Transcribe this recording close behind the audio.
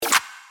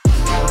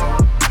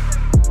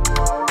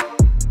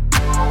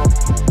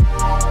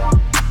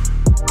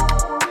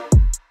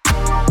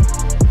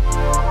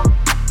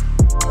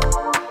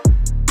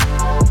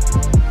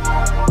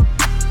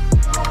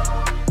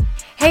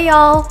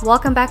y'all,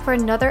 welcome back for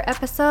another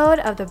episode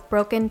of the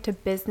Broken to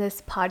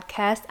Business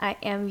podcast. I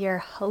am your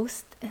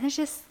host, and it's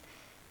just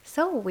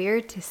so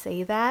weird to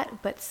say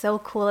that, but so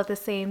cool at the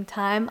same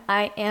time.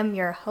 I am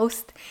your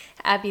host,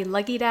 Abby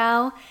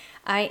Luggydao.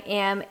 I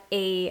am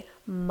a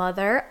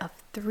mother of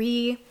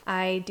 3.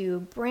 I do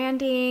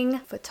branding,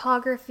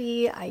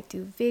 photography, I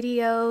do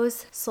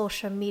videos,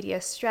 social media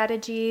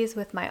strategies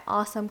with my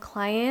awesome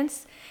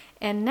clients,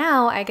 and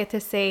now I get to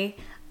say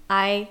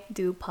I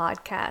do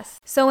podcasts.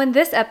 So in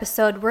this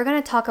episode, we're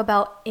going to talk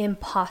about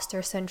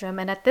imposter syndrome.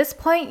 And at this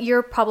point,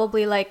 you're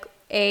probably like,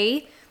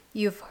 A,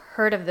 you've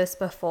heard of this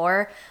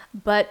before,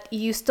 but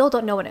you still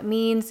don't know what it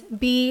means.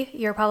 B,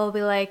 you're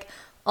probably like,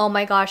 oh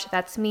my gosh,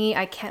 that's me.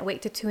 I can't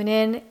wait to tune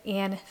in.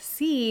 And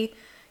C,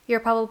 you're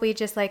probably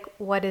just like,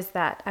 what is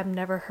that? I've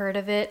never heard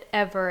of it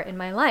ever in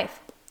my life.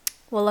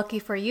 Well, lucky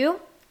for you,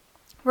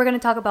 we're going to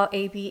talk about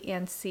A, B,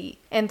 and C.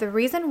 And the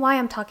reason why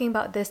I'm talking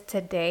about this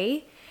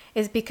today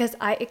is because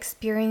I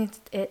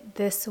experienced it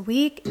this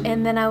week,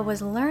 and then I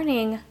was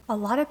learning a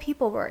lot of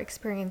people were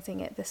experiencing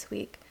it this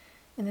week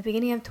in the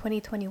beginning of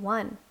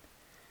 2021.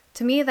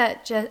 To me,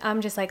 I'm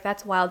just like,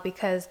 that's wild,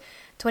 because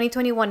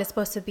 2021 is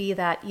supposed to be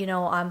that,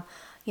 I'm,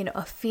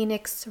 a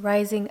phoenix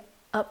rising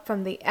up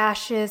from the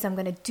ashes. I'm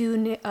going to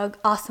do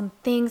awesome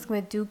things. I'm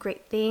going to do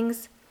great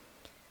things.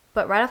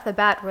 But right off the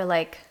bat, we're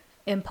like,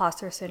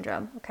 imposter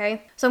syndrome,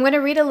 okay? So I'm going to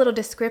read a little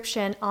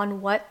description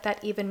on what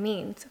that even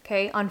means,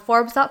 okay? On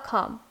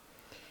Forbes.com.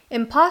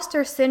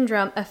 Imposter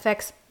syndrome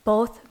affects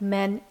both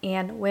men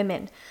and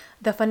women.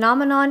 The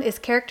phenomenon is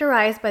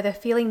characterized by the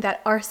feeling that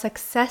our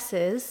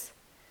successes,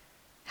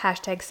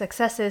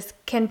 #successes,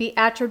 can be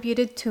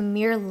attributed to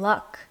mere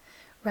luck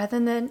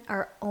rather than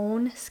our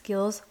own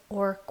skills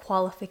or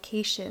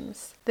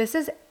qualifications. This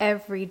is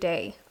every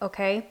day,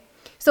 okay?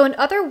 So in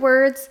other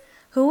words,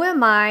 who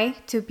am I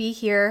to be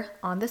here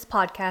on this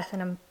podcast?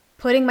 And I'm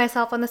putting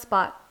myself on the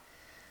spot.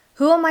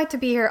 Who am I to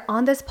be here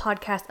on this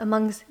podcast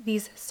amongst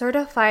these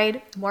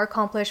certified, more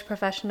accomplished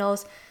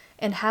professionals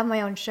and have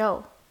my own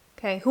show?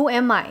 Okay, who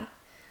am I?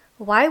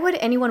 Why would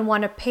anyone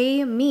want to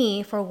pay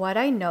me for what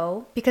I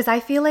know? Because I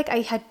feel like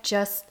I had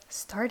just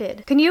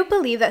started. Can you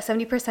believe that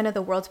 70% of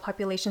the world's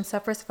population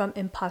suffers from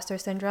imposter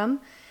syndrome?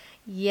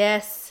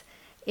 Yes,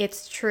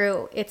 it's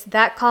true. It's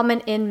that common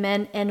in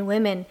men and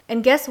women.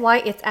 And guess why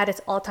it's at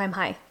its all-time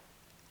high?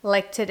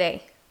 Like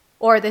today,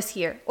 or this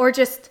year, or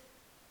just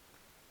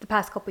the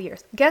past couple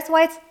years. Guess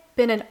why it's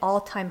been an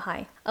all-time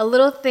high? A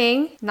little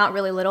thing, not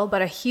really little,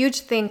 but a huge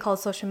thing called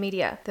social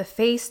media. The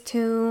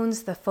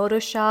Facetunes, the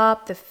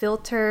Photoshop, the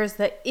filters,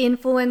 the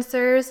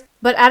influencers.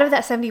 But out of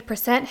that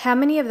 70%, how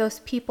many of those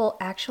people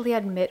actually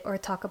admit or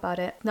talk about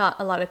it? Not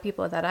a lot of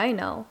people that I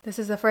know. This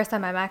is the first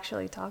time I'm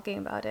actually talking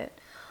about it.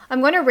 I'm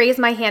going to raise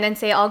my hand and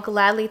say I'll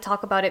gladly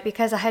talk about it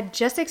because I had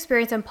just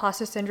experienced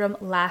imposter syndrome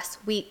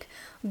last week,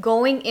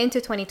 going into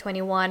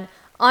 2021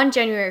 on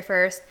January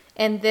 1st.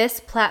 And this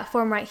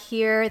platform right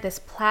here, this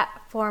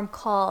platform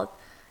called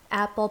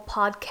Apple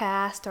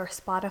Podcast or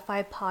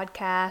Spotify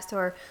Podcast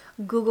or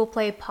Google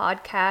Play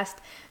Podcast,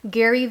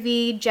 Gary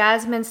Vee,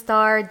 Jasmine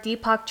Star,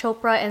 Deepak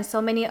Chopra, and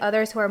so many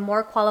others who are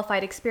more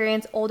qualified,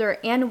 experienced, older,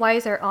 and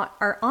wiser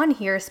are on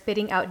here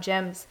spitting out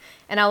gems.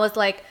 And I was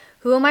like,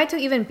 who am I to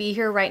even be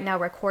here right now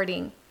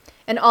recording?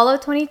 And all of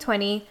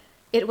 2020,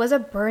 it was a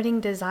burning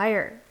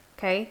desire,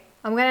 okay?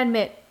 I'm going to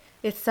admit,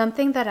 it's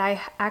something that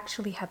I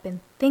actually have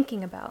been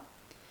thinking about.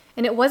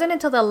 And it wasn't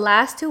until the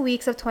last 2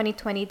 weeks of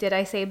 2020 did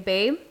I say,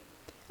 babe,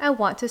 I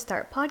want to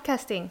start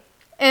podcasting.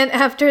 And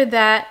after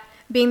that,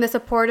 being the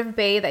supportive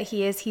babe that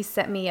he is, he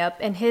set me up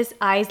and his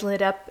eyes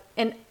lit up.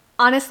 And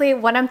honestly,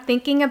 what I'm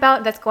thinking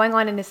about that's going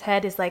on in his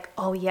head is like,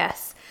 oh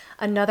yes,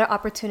 another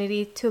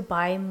opportunity to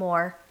buy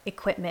more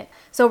equipment.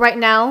 So right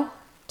now,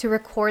 to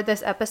record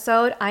this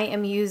episode, I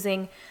am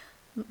using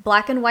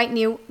black and white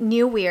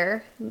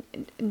newer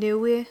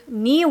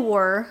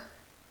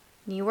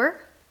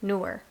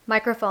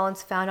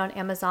microphones found on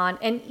Amazon.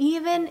 And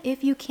even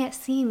if you can't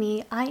see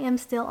me, I am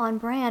still on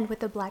brand with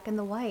the black and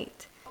the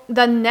white.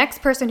 The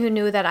next person who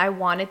knew that I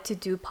wanted to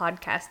do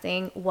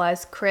podcasting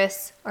was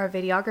Chris, our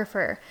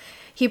videographer.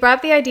 He brought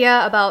up the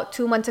idea about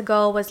 2 months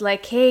ago, was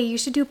like, hey, you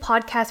should do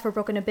podcasts for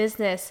Broken to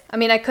Business. I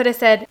mean, I could have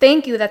said,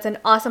 thank you, that's an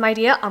awesome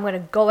idea. I'm going to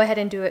go ahead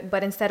and do it.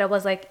 But instead I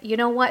was like, you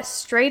know what,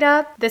 straight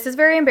up, this is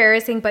very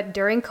embarrassing. But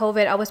during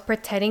COVID, I was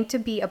pretending to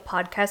be a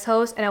podcast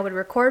host and I would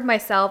record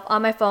myself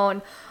on my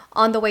phone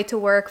on the way to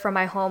work from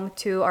my home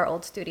to our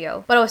old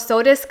studio. But I was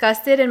so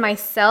disgusted in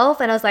myself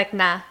and I was like,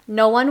 nah,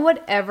 no one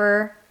would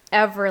ever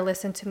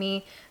listen to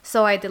me.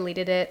 So I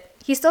deleted it.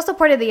 He still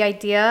supported the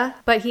idea,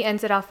 but he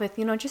ends it off with,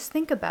 just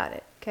think about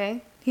it,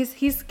 okay?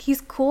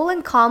 He's cool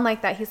and calm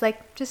like that. He's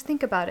like, just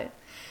think about it.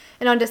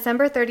 And on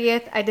December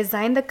 30th, I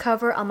designed the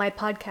cover on my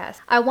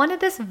podcast. I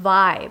wanted this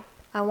vibe.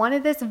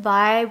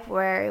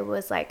 Where it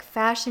was like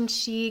fashion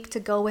chic to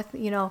go with,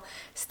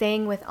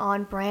 staying with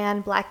on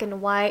brand, black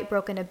and white,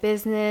 Broken to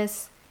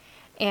Business.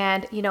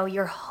 And,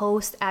 your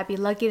host, Abby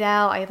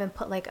Luggedao, I even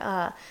put like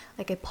a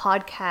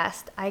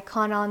podcast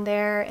icon on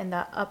there in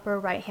the upper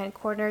right-hand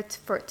corner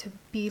for it to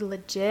be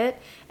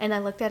legit. And I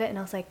looked at it and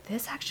I was like,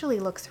 this actually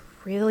looks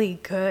really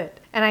good.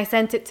 And I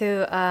sent it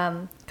to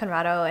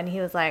Conrado and he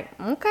was like,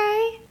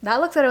 okay.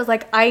 That looks at it, I was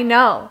like, I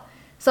know.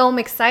 So I'm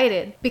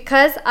excited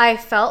because I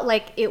felt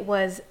like it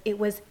was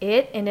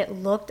it and it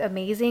looked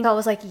amazing. I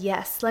was like,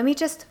 yes, let me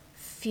just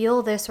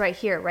feel this right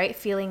here, right?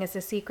 Feeling is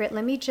the secret.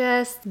 Let me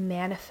just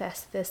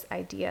manifest this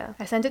idea.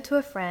 I sent it to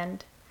a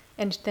friend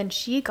and then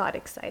she got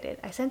excited.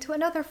 I sent to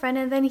another friend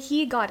and then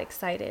he got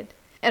excited.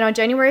 And on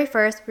January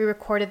 1st, we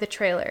recorded the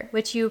trailer,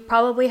 which you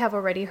probably have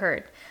already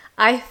heard.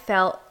 I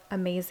felt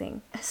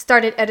amazing. I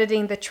started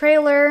editing the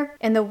trailer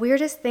and the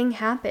weirdest thing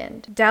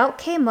happened. Doubt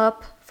came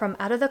up from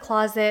out of the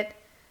closet,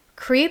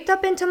 creeped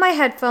up into my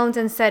headphones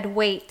and said,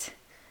 wait,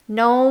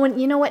 no,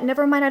 you know what?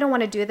 Never mind. I don't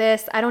want to do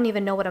this. I don't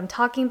even know what I'm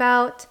talking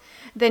about.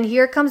 Then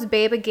here comes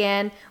Babe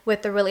again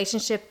with the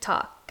relationship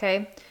talk.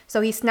 Okay. So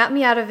he snapped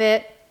me out of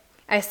it.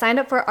 I signed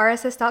up for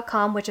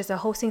RSS.com, which is a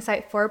hosting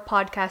site for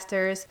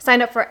podcasters.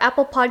 Signed up for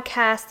Apple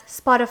Podcasts,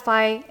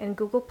 Spotify, and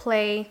Google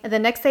Play. And the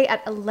next day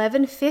at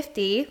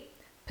 11:50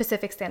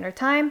 Pacific Standard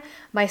Time,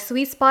 my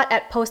sweet spot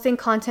at posting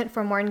content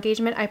for more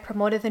engagement, I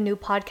promoted the new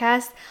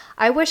podcast.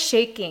 I was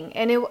shaking,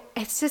 and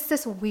it's just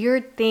this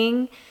weird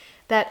thing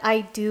that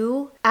I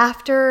do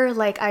after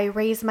like I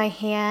raise my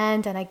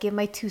hand and I give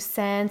my 2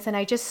 cents, and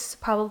I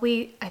just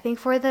probably, I think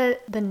for the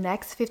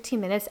next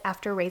 15 minutes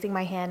after raising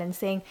my hand and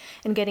saying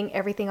and getting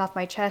everything off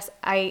my chest,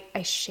 I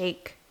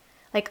shake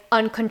like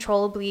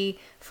uncontrollably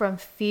from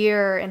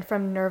fear and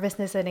from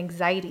nervousness and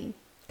anxiety.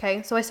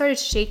 Okay, so I started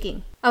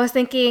shaking. I was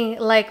thinking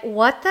like,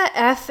 what the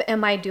F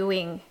am I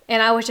doing?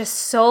 And I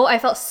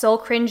felt so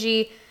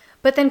cringy.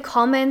 But then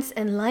comments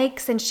and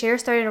likes and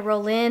shares started to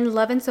roll in,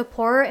 love and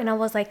support. And I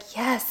was like,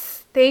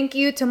 yes, thank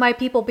you to my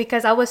people,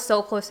 because I was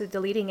so close to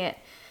deleting it.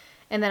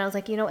 And then I was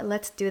like, you know what,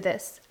 let's do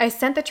this. I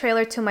sent the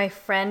trailer to my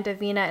friend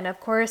Davina. And of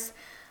course,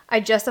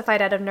 I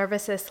justified out of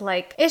nervousness,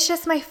 like, it's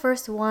just my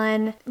first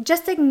one.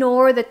 Just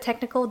ignore the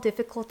technical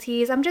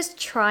difficulties. I'm just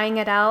trying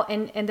it out.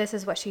 And this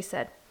is what she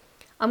said.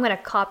 I'm going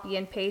to copy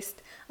and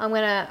paste. I'm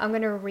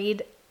going to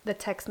read the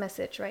text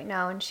message right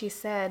now. And she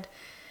said,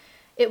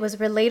 it was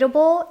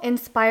relatable,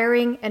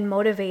 inspiring, and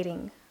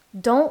motivating.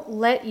 Don't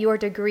let your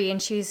degree,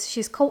 and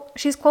she's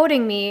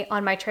quoting me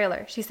on my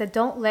trailer. She said,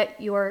 don't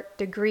let your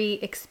degree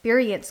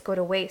experience go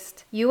to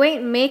waste. You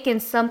ain't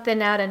making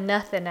something out of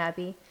nothing,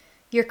 Abby.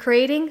 You're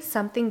creating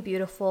something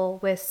beautiful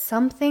with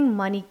something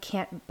money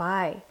can't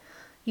buy.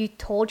 You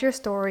told your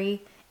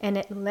story, and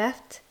it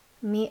left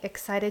me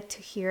excited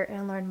to hear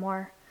and learn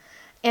more.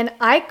 And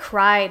I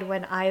cried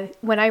when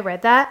I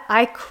read that.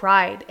 I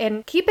cried.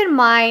 And keep in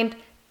mind,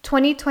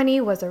 2020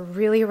 was a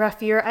really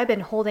rough year. I've been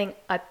holding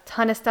a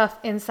ton of stuff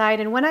inside.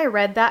 And when I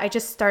read that, I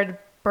just started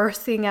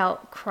bursting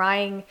out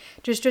crying.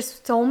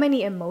 Just so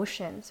many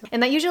emotions.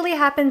 And that usually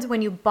happens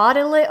when you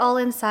bottle it all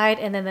inside.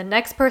 And then the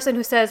next person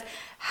who says,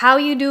 how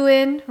you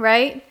doing,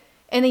 right?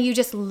 And then you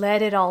just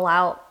let it all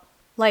out.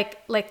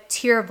 Like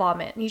tear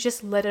vomit. You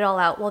just let it all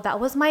out. Well, that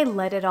was my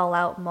let it all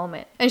out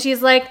moment. And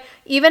she's like,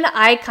 even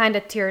I kind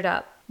of teared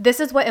up. This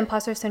is what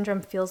imposter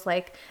syndrome feels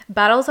like.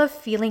 Battles of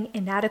feeling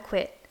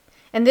inadequate.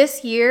 And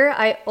this year,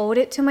 I owed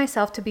it to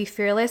myself to be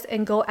fearless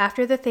and go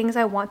after the things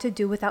I want to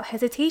do without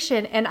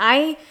hesitation. And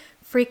I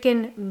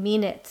freaking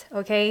mean it,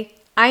 okay?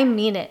 I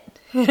mean it.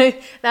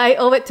 I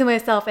owe it to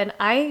myself and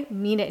I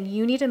mean it. And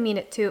you need to mean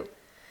it too.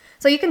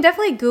 So you can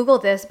definitely Google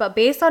this, but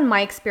based on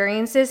my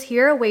experiences,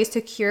 here are ways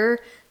to cure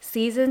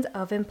seasons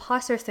of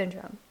imposter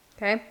syndrome,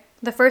 okay?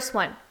 The first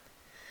one,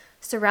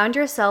 surround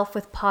yourself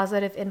with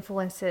positive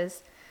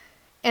influences.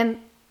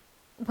 And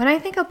when I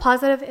think of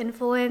positive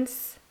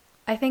influence,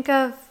 I think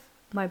of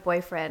my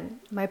boyfriend,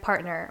 my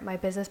partner, my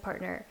business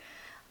partner,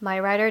 my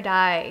ride or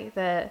die,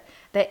 the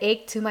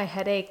ache to my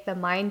headache, the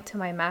mind to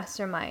my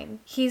mastermind.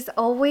 He's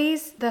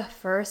always the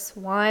first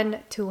one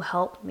to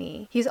help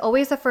me. He's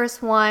always the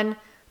first one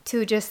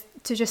to just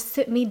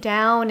sit me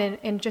down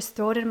and just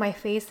throw it in my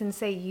face and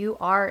say, you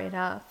are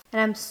enough.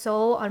 And I'm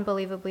so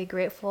unbelievably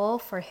grateful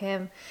for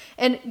him.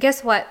 And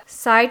guess what?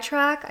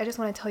 Sidetrack, I just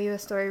want to tell you a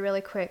story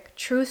really quick.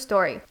 True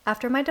story.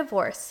 After my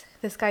divorce,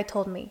 this guy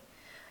told me,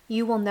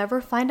 you will never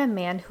find a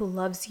man who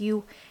loves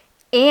you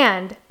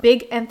and,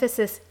 big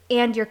emphasis,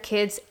 and your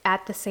kids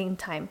at the same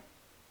time.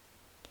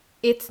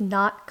 It's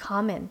not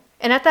common.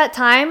 And at that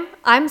time,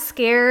 I'm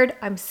scared.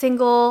 I'm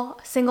single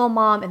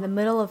mom in the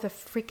middle of the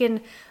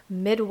freaking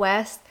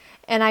Midwest.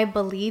 And I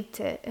believed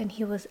it.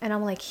 And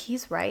I'm like,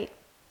 he's right.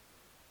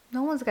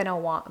 No one's going to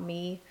want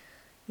me,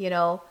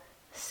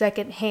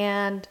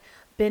 secondhand,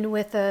 been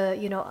with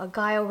a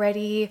guy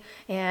already,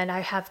 and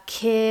I have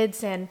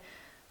kids, and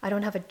I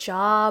don't have a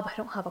job. I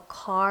don't have a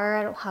car.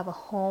 I don't have a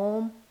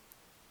home.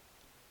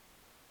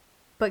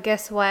 But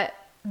guess what?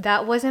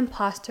 That was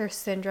imposter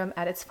syndrome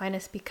at its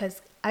finest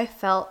because I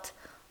felt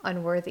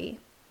unworthy.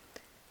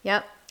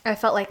 Yep. I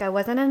felt like I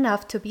wasn't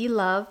enough to be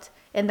loved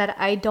and that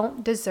I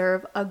don't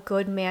deserve a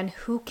good man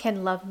who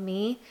can love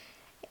me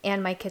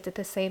and my kids at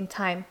the same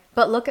time.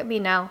 But look at me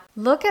now.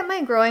 Look at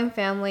my growing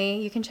family.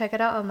 You can check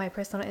it out on my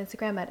personal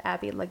Instagram at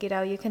Abby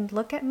Lugidao. You can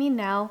look at me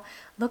now.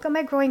 Look at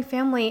my growing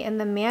family and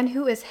the man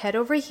who is head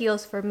over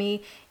heels for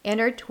me and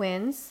our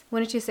twins.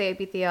 Wouldn't you say I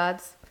beat the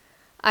odds?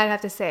 I'd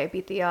have to say I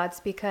beat the odds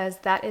because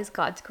that is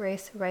God's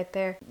grace right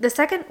there. The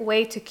second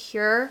way to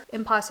cure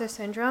imposter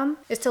syndrome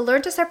is to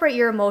learn to separate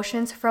your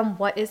emotions from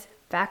what is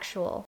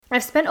factual.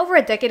 I've spent over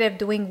a decade of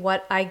doing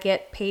what I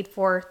get paid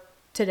for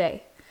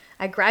today.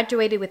 I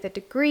graduated with a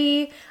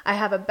degree. I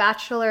have a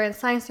bachelor in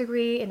science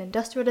degree in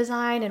industrial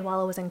design. And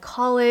while I was in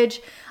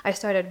college, I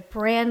started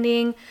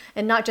branding,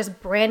 and not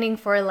just branding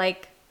for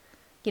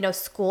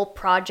school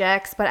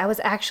projects, but I was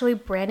actually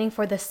branding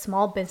for the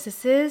small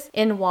businesses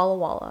in Walla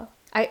Walla.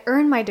 I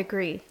earned my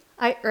degree.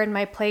 I earned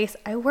my place.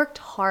 I worked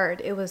hard.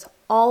 It was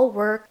all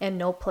work and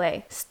no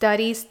play.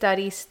 Study,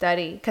 study,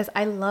 study, because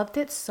I loved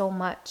it so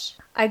much.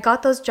 I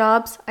got those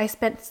jobs. I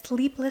spent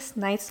sleepless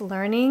nights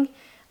learning,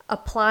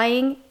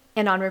 applying,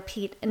 and on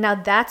repeat. And now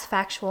that's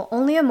factual.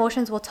 Only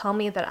emotions will tell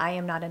me that I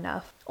am not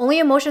enough. Only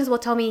emotions will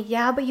tell me,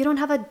 yeah, but you don't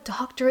have a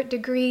doctorate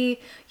degree.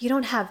 You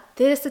don't have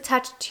this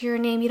attached to your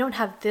name. You don't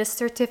have this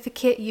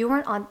certificate. You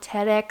weren't on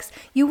TEDx.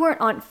 You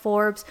weren't on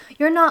Forbes.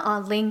 You're not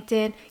on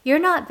LinkedIn. You're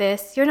not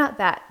this. You're not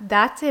that.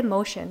 That's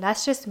emotion.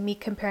 That's just me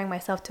comparing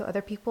myself to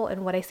other people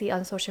and what I see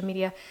on social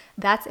media.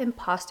 That's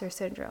imposter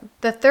syndrome.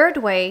 The third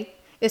way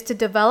is to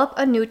develop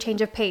a new change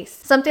of pace.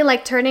 Something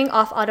like turning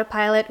off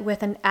autopilot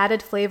with an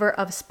added flavor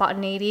of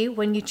spontaneity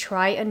when you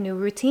try a new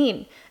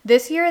routine.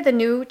 This year, the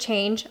new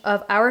change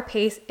of our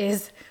pace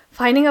is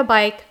finding a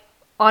bike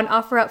on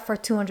OfferUp for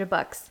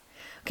 $200.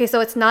 Okay,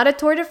 so it's not a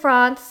Tour de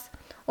France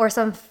or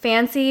some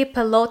fancy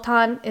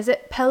Peloton. Is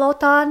it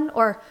Peloton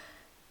or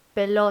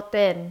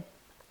Peloten?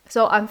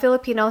 So I'm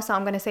Filipino, so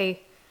I'm gonna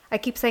say, I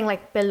keep saying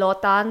like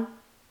Peloton.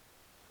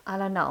 I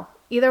don't know.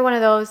 Either one of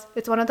those.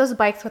 It's one of those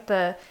bikes with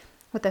the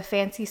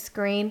fancy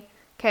screen.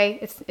 Okay,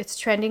 it's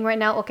trending right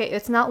now. Okay,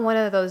 it's not one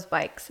of those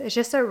bikes. It's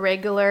just a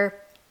regular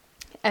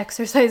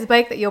exercise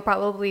bike that you'll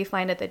probably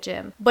find at the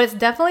gym. But it's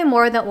definitely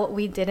more than what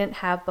we didn't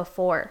have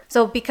before.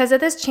 So because of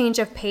this change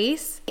of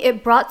pace,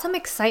 it brought some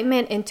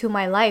excitement into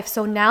my life.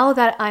 So now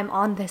that I'm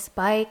on this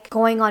bike,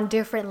 going on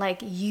different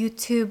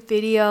YouTube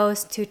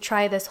videos to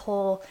try this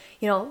whole,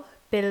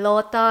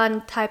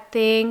 Peloton type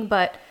thing,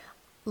 but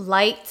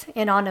light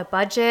and on a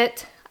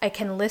budget, I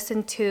can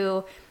listen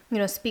to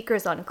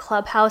speakers on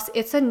Clubhouse.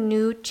 It's a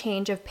new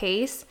change of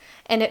pace,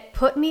 and it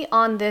put me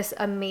on this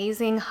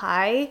amazing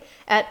high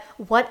at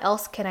what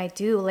else can I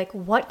do?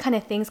 What kind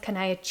of things can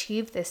I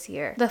achieve this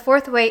year? The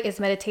fourth way is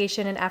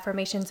meditation and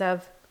affirmations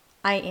of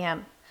I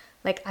am.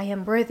 I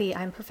am worthy,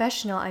 I'm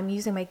professional, I'm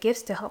using my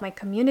gifts to help my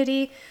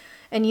community.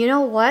 And you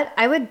know what?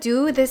 I would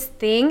do this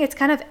thing. It's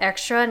kind of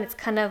extra, and it's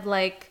kind of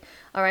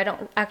all right,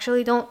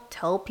 don't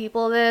tell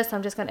people this.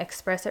 I'm just going to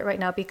express it right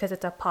now because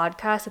it's a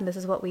podcast and this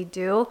is what we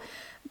do.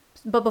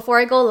 But before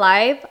I go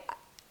live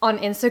on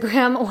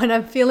Instagram, when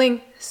I'm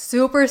feeling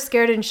super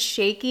scared and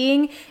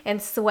shaking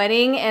and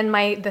sweating and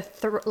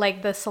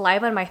the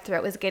saliva in my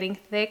throat is getting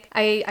thick,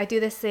 I do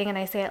this thing and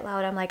I say it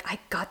loud. I'm like, I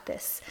got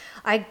this.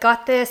 I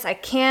got this. I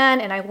can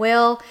and I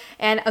will.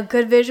 And a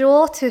good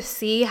visual to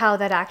see how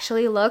that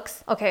actually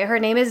looks. Okay, her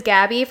name is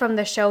Gabby from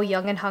the show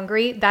Young and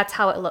Hungry. That's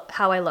how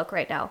I look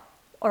right now.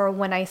 Or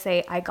when I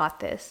say I got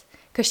this.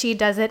 Because she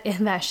does it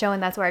in that show,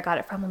 and that's where I got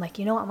it from. I'm like,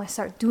 I'm going to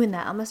start doing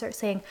that. I'm going to start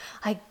saying,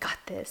 I got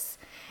this.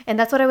 And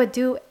that's what I would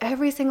do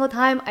every single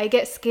time I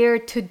get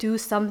scared to do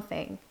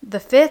something.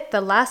 The fifth,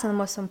 the last, and the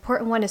most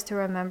important one is to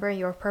remember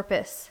your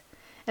purpose.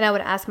 And I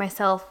would ask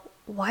myself,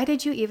 why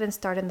did you even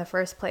start in the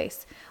first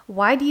place?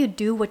 Why do you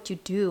do what you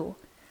do?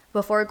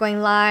 Before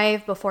going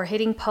live, before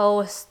hitting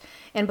post,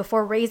 and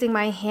before raising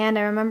my hand,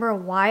 I remember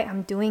why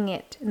I'm doing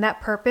it. And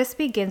that purpose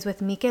begins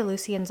with Mike,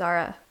 Lucy, and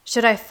Zara.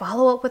 Should I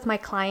follow up with my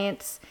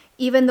clients,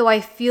 even though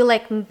I feel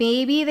like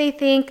maybe they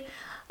think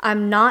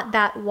I'm not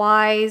that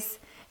wise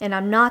and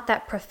I'm not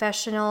that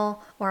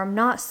professional or I'm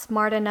not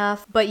smart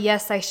enough? But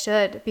yes, I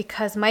should,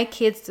 because my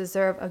kids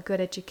deserve a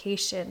good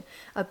education,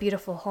 a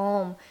beautiful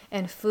home,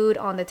 and food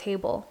on the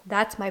table.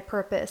 That's my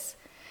purpose.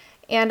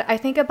 And I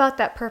think about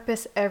that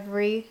purpose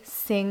every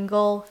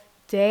single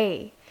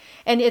day.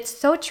 And it's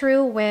so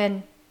true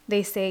when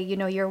they say,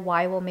 your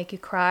why will make you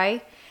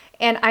cry.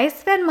 And I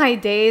spend my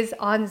days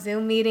on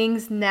Zoom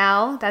meetings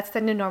now. That's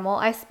the new normal.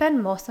 I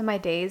spend most of my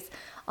days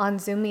on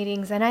Zoom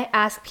meetings and I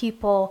ask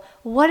people,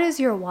 what is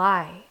your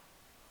why?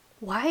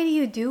 Why do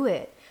you do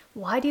it?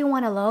 Why do you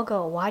want a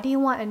logo? Why do you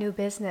want a new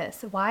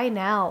business? Why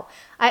now?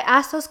 I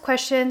ask those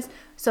questions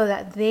so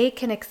that they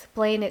can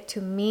explain it to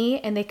me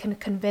and they can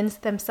convince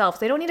themselves.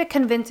 They don't need to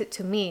convince it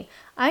to me.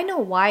 I know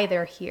why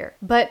they're here.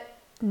 But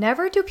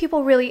never do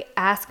people really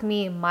ask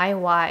me my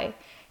why.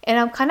 And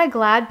I'm kind of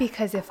glad,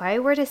 because if I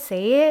were to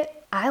say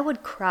it, I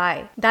would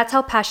cry. That's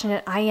how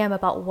passionate I am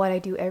about what I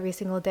do every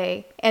single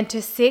day. And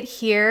to sit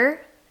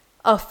here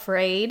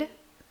afraid,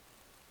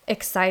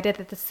 excited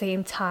at the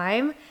same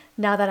time,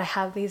 now that I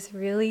have these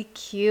really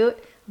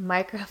cute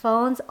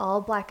microphones, all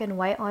black and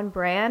white on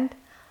brand,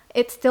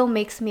 it still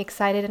makes me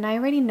excited. And I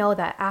already know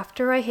that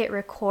after I hit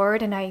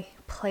record and I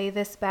play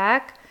this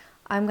back,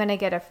 I'm going to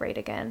get afraid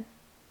again.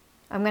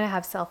 I'm going to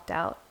have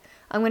self-doubt.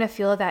 I'm going to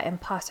feel that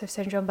imposter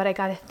syndrome, but I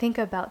got to think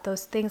about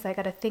those things. I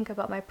got to think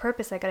about my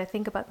purpose. I got to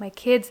think about my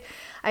kids.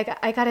 I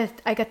got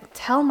to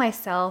tell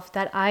myself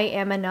that I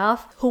am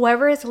enough.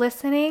 Whoever is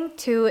listening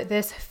to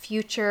this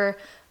future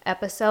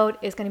episode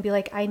is going to be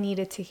like, I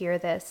needed to hear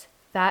this.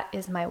 That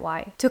is my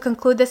why. To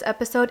conclude this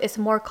episode, it's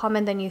more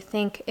common than you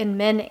think in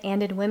men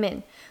and in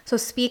women. So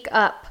speak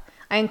up.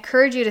 I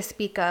encourage you to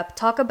speak up.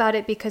 Talk about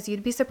it, because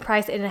you'd be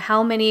surprised in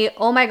how many,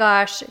 oh my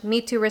gosh, Me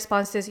Too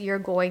responses you're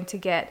going to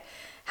get.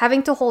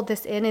 Having to hold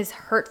this in is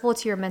hurtful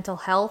to your mental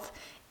health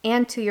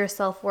and to your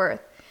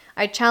self-worth.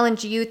 I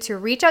challenge you to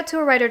reach out to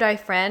a Ride or Die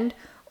friend,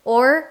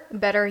 or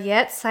better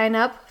yet, sign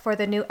up for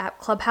the new app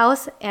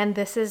Clubhouse. And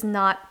this is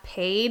not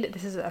paid.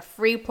 This is a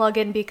free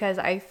plugin because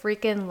I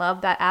freaking love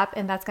that app,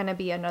 and that's going to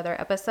be another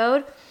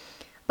episode.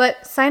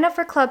 But sign up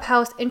for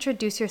Clubhouse,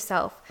 introduce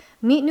yourself,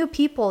 meet new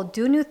people,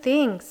 do new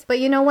things. But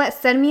you know what?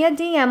 Send me a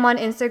DM on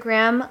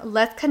Instagram.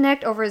 Let's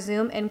connect over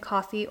Zoom and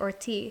coffee or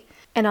tea.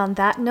 And on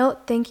that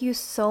note, thank you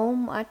so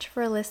much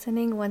for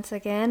listening once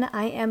again.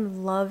 I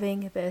am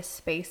loving this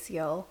space,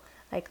 yo.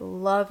 Like,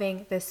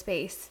 loving this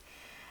space.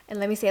 And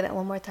let me say that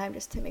one more time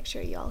just to make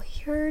sure y'all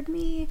heard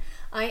me.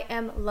 I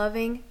am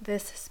loving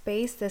this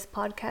space, this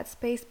podcast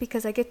space,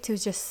 because I get to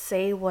just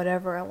say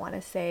whatever I want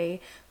to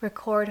say,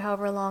 record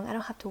however long. I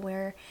don't have to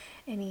wear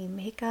any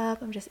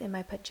makeup. I'm just in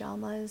my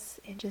pajamas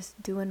and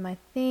just doing my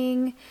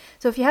thing.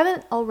 So if you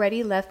haven't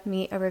already left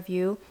me a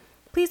review,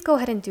 please go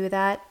ahead and do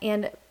that.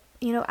 And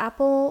you know,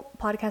 Apple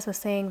Podcast was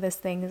saying this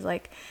thing is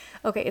like,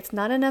 okay, it's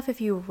not enough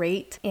if you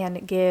rate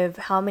and give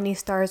how many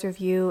stars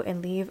review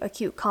and leave a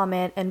cute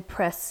comment and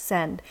press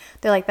send.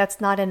 They're like,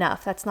 that's not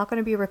enough. That's not going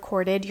to be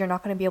recorded. You're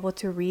not going to be able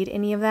to read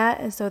any of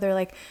that. And so they're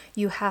like,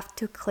 you have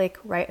to click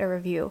write a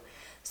review.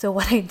 So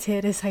what I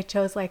did is I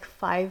chose like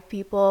 5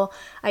 people.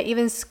 I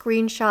even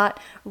screenshot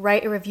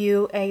write a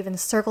review. I even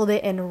circled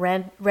it in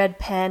red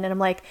pen. And I'm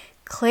like,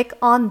 click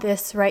on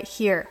this right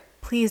here.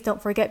 Please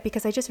don't forget,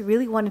 because I just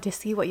really wanted to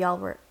see what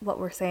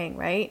we're saying,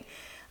 right?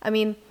 I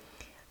mean,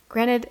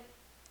 granted,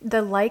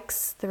 the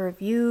likes, the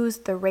reviews,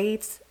 the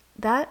rates,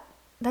 that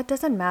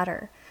doesn't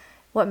matter.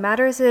 What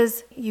matters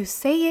is you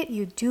say it,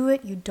 you do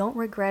it, you don't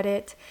regret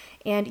it,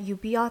 and you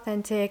be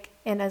authentic.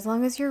 And as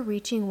long as you're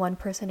reaching one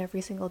person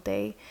every single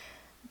day,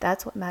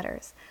 that's what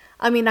matters.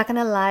 I mean, not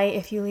gonna lie,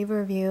 if you leave a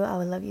review, I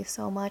would love you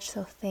so much.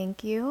 So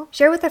thank you.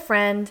 Share with a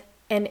friend,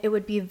 and it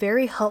would be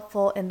very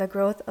helpful in the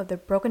growth of the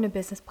Broken to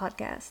Business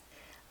podcast.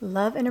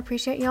 Love and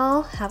appreciate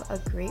y'all. Have a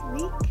great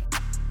week.